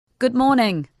Good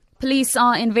morning. Police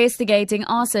are investigating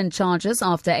arson charges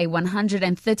after a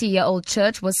 130-year-old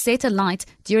church was set alight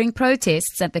during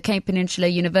protests at the Cape Peninsula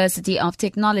University of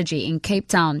Technology in Cape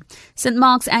Town. St.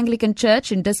 Mark's Anglican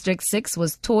Church in District 6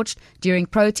 was torched during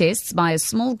protests by a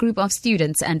small group of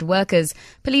students and workers.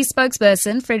 Police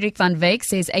spokesperson Frederick van Wyk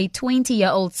says a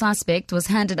 20-year-old suspect was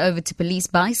handed over to police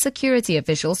by security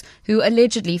officials who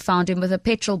allegedly found him with a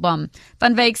petrol bomb.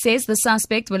 Van Wyk says the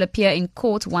suspect will appear in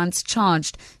court once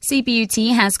charged.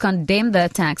 CPUT has condemned the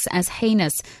attacks as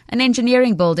heinous. An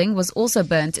engineering building was also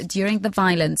burnt during the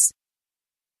violence.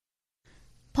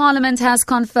 Parliament has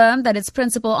confirmed that its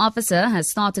principal officer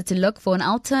has started to look for an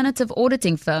alternative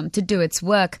auditing firm to do its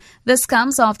work. This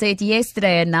comes after it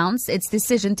yesterday announced its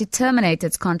decision to terminate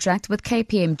its contract with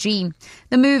KPMG.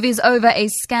 The move is over a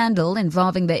scandal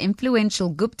involving the influential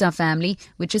Gupta family,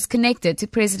 which is connected to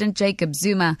President Jacob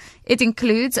Zuma. It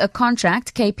includes a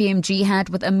contract KPMG had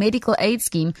with a medical aid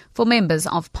scheme for members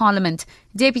of Parliament.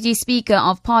 Deputy Speaker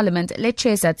of Parliament,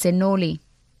 Lechesa Tsenoli.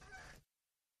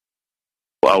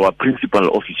 Our principal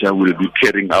officer will be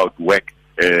carrying out work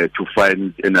to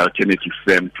find an alternative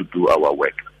firm to do our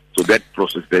work. So that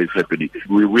process there is happening.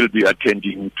 We will be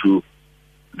attending to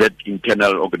that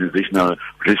internal organizational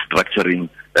restructuring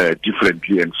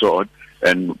differently and so on.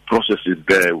 And processes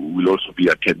there will also be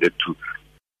attended to.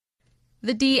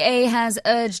 The DA has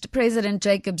urged President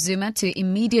Jacob Zuma to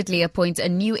immediately appoint a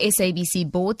new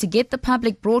SABC board to get the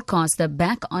public broadcaster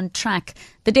back on track.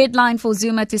 The deadline for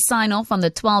Zuma to sign off on the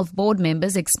 12 board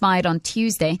members expired on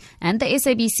Tuesday, and the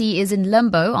SABC is in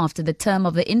limbo after the term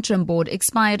of the interim board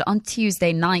expired on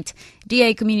Tuesday night.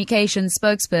 DA Communications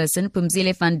spokesperson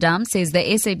Pumzile van Dam says the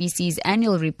SABC's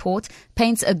annual report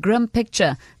paints a grim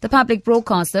picture. The public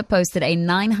broadcaster posted a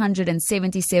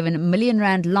 977 million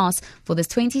rand loss for the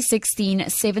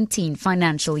 2016-17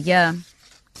 financial year.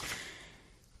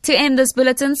 To end this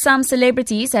bulletin, some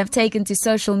celebrities have taken to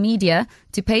social media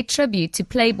to pay tribute to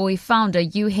Playboy founder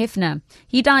Hugh Hefner.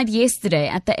 He died yesterday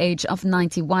at the age of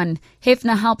 91.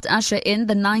 Hefner helped usher in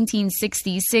the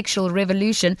 1960s sexual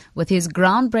revolution with his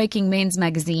groundbreaking men's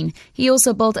magazine. He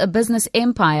also built a business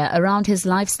empire around his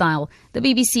lifestyle. The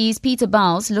BBC's Peter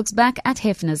Bowles looks back at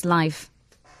Hefner's life.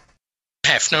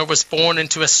 Hefner was born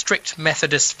into a strict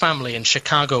Methodist family in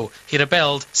Chicago. He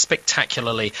rebelled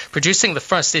spectacularly, producing the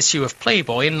first issue of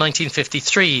Playboy in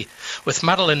 1953. With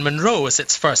Marilyn Monroe as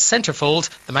its first centerfold,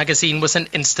 the magazine was an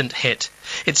instant hit.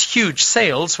 Its huge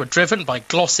sales were driven by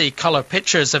glossy colour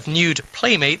pictures of nude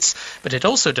playmates, but it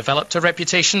also developed a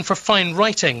reputation for fine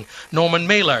writing. Norman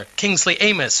Mailer, Kingsley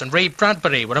Amis and Ray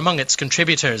Bradbury were among its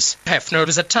contributors. Hefner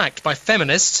was attacked by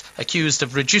feminists, accused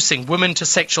of reducing women to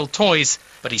sexual toys,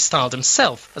 but he styled himself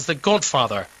as the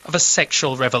godfather of a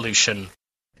sexual revolution.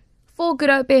 For Good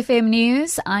Hope FM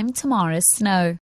News, I'm Tamara Snow.